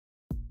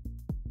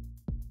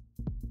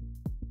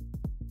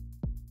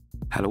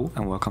Hello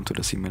and welcome to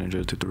the Scene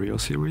Manager tutorial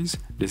series.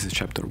 This is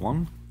chapter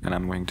 1 and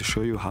I'm going to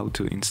show you how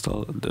to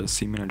install the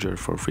Scene Manager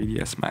for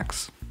 3ds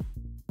Max.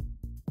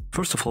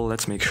 First of all,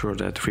 let's make sure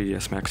that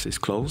 3ds Max is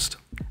closed.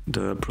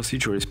 The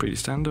procedure is pretty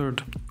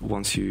standard.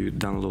 Once you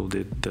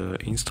downloaded the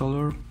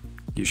installer,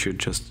 you should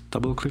just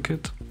double click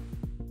it,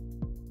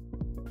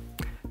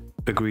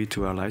 agree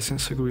to a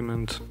license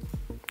agreement,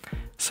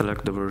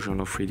 select the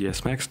version of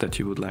 3ds Max that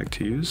you would like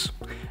to use.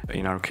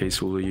 In our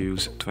case, we will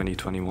use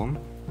 2021.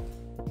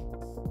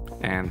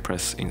 And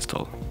press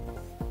install.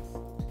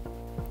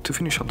 To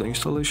finish up the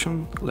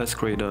installation, let's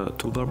create a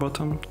toolbar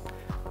button.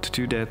 To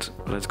do that,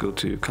 let's go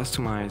to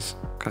customize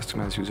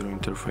user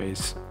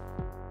interface,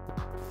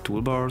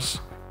 toolbars.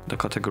 The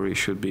category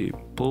should be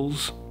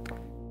Pulze,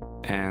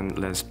 and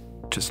let's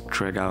just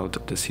drag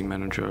out the Scene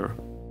Manager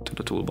to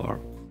the toolbar.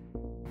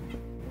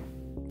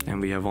 And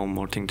we have one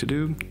more thing to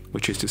do,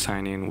 which is to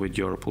sign in with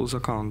your Pulze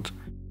account.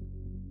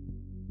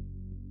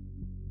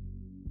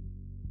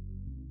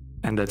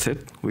 And that's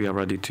it, we are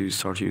ready to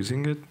start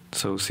using it,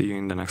 so see you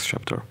in the next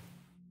chapter.